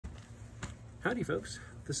Howdy folks,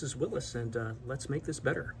 this is Willis and let's make this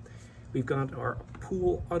better. We've got our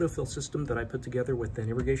pool autofill system that I put together with an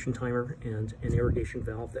irrigation timer and an irrigation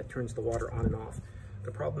valve that turns the water on and off.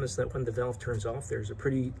 The problem is that when the valve turns off, there's a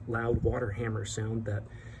pretty loud water hammer sound that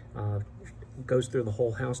goes through the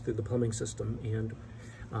whole house, through the plumbing system, and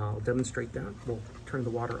I'll demonstrate that. We'll turn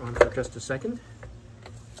the water on for just a second.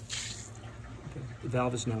 Okay, the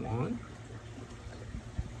valve is now on.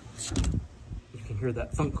 You can hear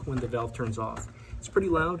that thunk when the valve turns off. It's pretty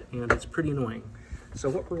loud and it's pretty annoying. So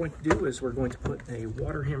what we're going to do is we're going to put a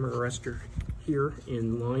water hammer arrestor here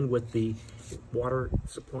in line with the water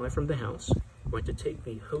supply from the house. We're going to take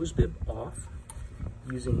the hose bib off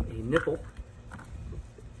using a nipple.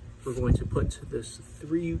 We're going to put this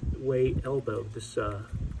three-way elbow, this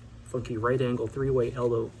funky right angle three-way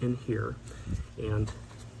elbow in here. And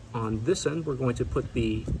on this end, we're going to put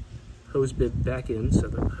the hose bib back in so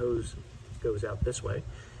the hose goes out this way.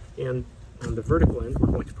 And on the vertical end,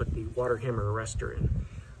 we're going to put the water hammer arrestor in.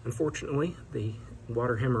 Unfortunately, the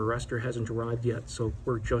water hammer arrestor hasn't arrived yet, so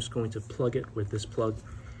we're just going to plug it with this plug.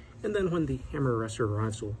 And then when the hammer arrestor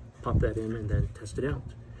arrives, we'll pop that in and then test it out.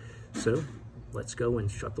 So let's go and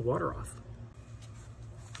shut the water off.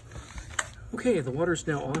 Okay, the water's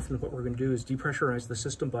now off, and what we're going to do is depressurize the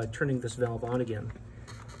system by turning this valve on again.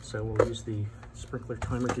 So we'll use the sprinkler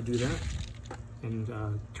timer to do that.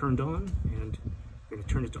 And turned on, and we're going to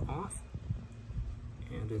turn it to off,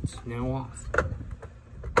 and it's now off.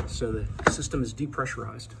 So the system is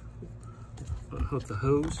depressurized. I'll hook the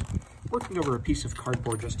hose, working over a piece of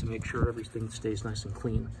cardboard just to make sure everything stays nice and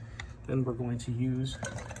clean. Then we're going to use a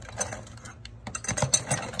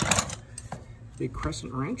big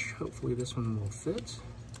crescent wrench. Hopefully this one will fit.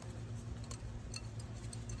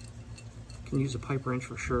 You can use a pipe wrench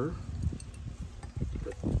for sure.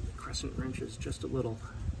 Crescent wrench is just a little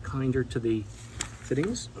kinder to the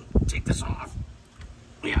fittings. Take this off.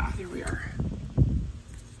 Yeah, there we are.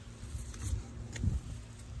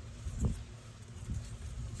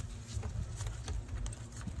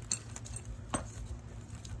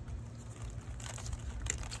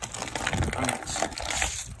 All right.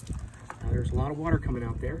 Now there's a lot of water coming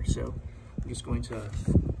out there, so I'm just going to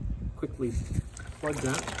quickly plug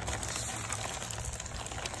that.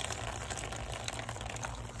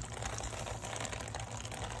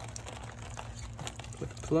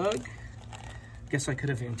 With the plug. Guess I could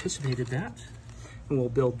have anticipated that. And we'll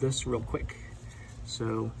build this real quick.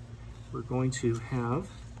 So we're going to have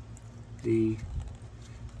the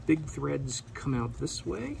big threads come out this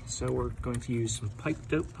way. So we're going to use some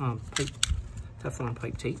Teflon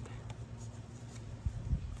pipe tape.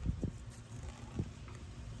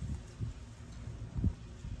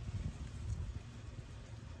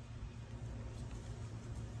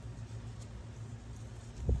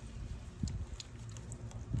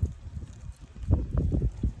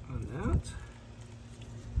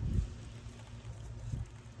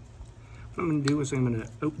 What I'm going to do is I'm going to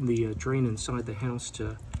open the drain inside the house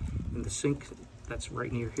in the sink that's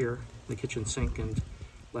right near here, the kitchen sink, and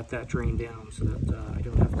let that drain down so that I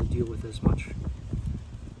don't have to deal with as much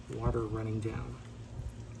water running down.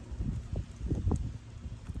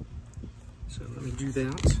 So let me do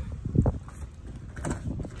that.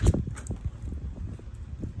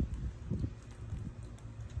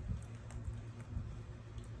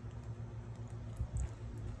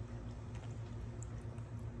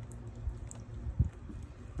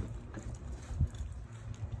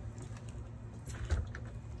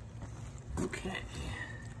 Okay,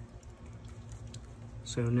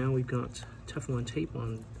 so now we've got Teflon tape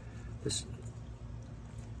on this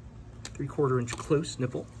 3/4 inch close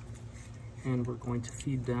nipple, and we're going to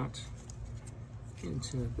feed that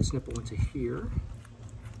into this nipple into here.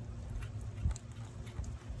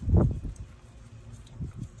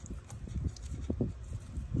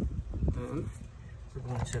 Then we're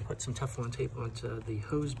going to put some Teflon tape onto the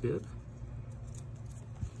hose bib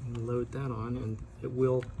and load that on, and it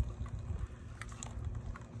will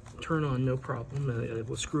turn on no problem. It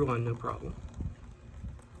will screw on no problem.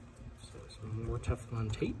 So some more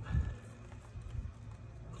Teflon tape.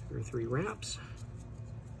 2 or 3 wraps.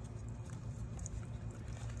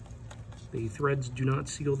 The threads do not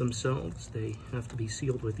seal themselves. They have to be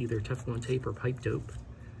sealed with either Teflon tape or pipe dope.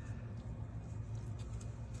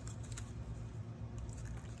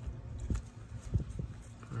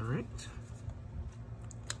 All right.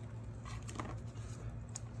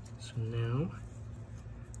 So now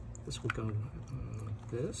this will go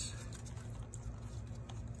like this.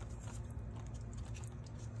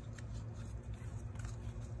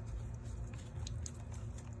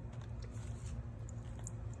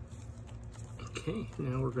 Okay,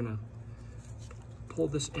 now we're going to pull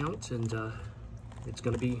this out, and it's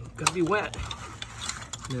gonna be wet.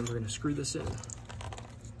 And then we're gonna screw this in.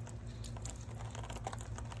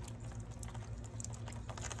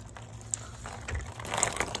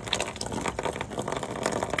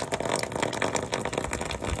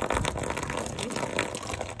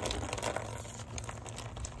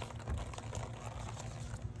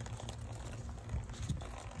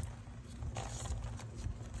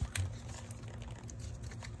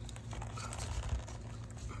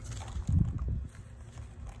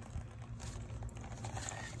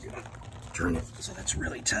 Turn it so that's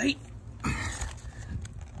really tight.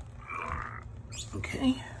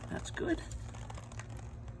 Okay, that's good.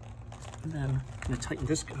 And then I'm going to tighten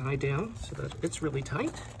this guy down so that it's really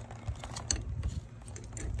tight.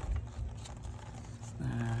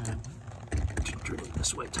 Turn it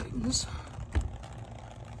this way, tightens.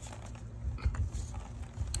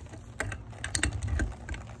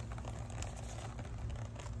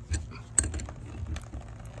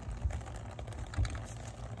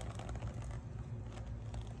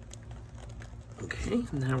 Okay,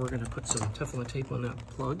 now we're going to put some Teflon tape on that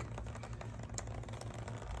plug.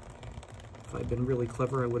 If I'd been really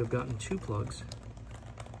clever, I would have gotten 2 plugs.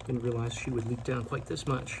 Didn't realize she would leak down quite this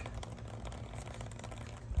much.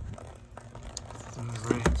 All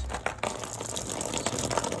right.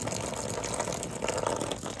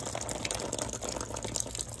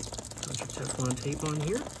 Bunch of Teflon tape on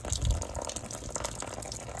here.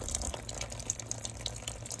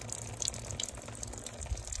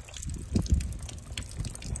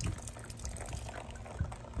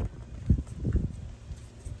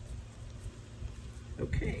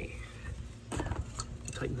 Okay,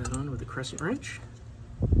 tighten that on with a crescent wrench.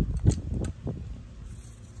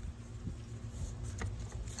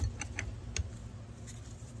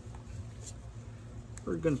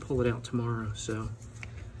 We're going to pull it out tomorrow, so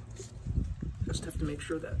just have to make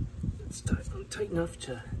sure that it's tight enough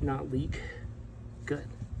to not leak. Good.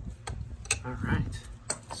 All right,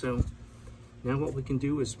 so now what we can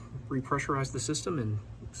do is repressurize the system and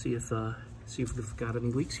see if we've got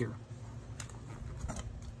any leaks here.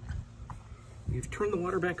 We've turned the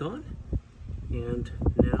water back on, and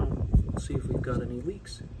now we'll see if we've got any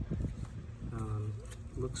leaks.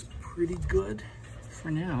 Looks pretty good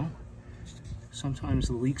for now. Sometimes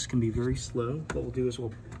the leaks can be very slow. What we'll do is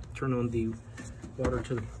we'll turn on the water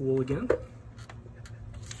to the pool again.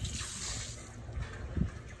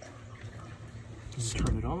 And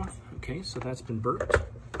turn it off. Okay, so that's been burped.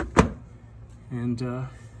 And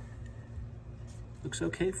looks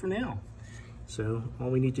okay for now. So all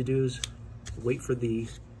we need to do is wait for the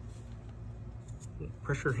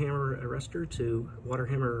pressure hammer arrestor water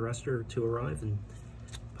hammer arrestor to arrive and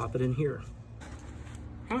pop it in here.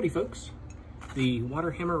 Howdy folks, the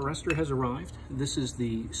water hammer arrestor has arrived. This is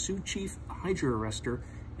the Sioux Chief Hydro arrestor,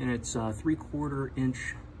 and it's a 3/4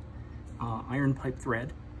 inch iron pipe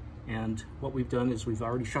thread. And what we've done is we've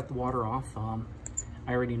already shut the water off. I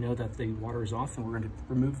already know that the water is off, and we're going to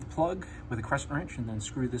remove the plug with a crescent wrench and then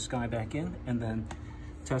screw this guy back in, and then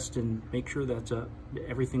test and make sure that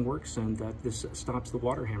everything works and that this stops the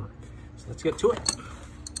water hammer. So let's get to it.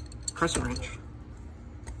 Crescent wrench.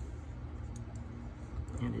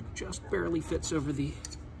 And it just barely fits over the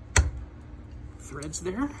threads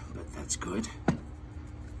there, but that's good.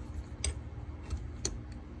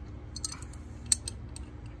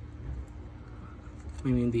 I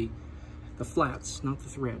mean the flats, not the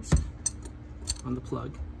threads, on the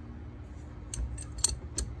plug.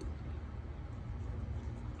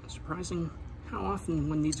 Surprising how often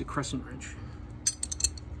one needs a crescent wrench.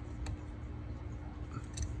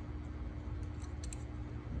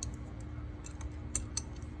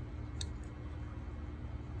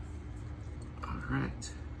 All right.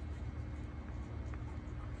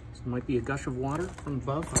 So there might be a gush of water from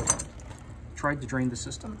above. I tried to drain the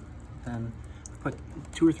system. Then put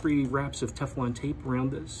 2 or 3 wraps of Teflon tape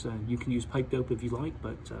around this. You can use pipe dope if you like,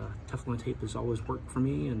 but Teflon tape has always worked for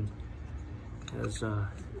me and has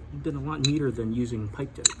been a lot neater than using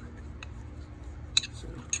pipe dope. So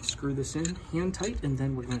screw this in hand tight, and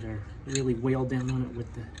then we're going to really wail down on it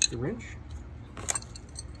with the wrench.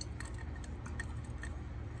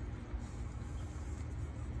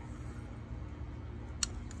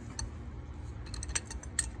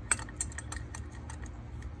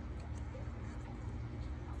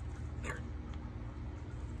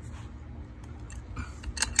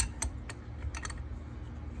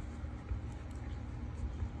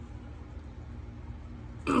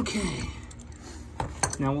 Okay,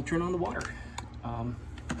 now we'll turn on the water. Turn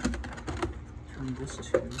this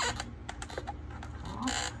to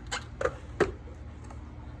off.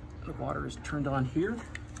 The water is turned on here.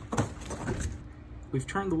 We've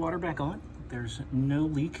turned the water back on. There's no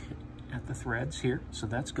leak at the threads here, so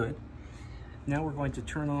that's good. Now we're going to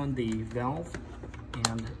turn on the valve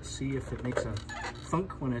and see if it makes a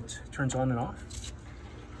thunk when it turns on and off.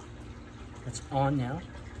 It's on now.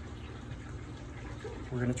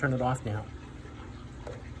 We're going to turn it off now.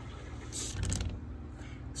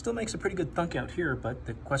 Still makes a pretty good thunk out here, but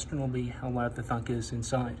the question will be how loud the thunk is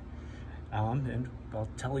inside. And I'll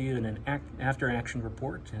tell you in an after-action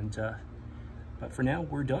report. But for now,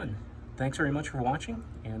 we're done. Thanks very much for watching,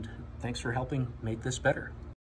 and thanks for helping make this better.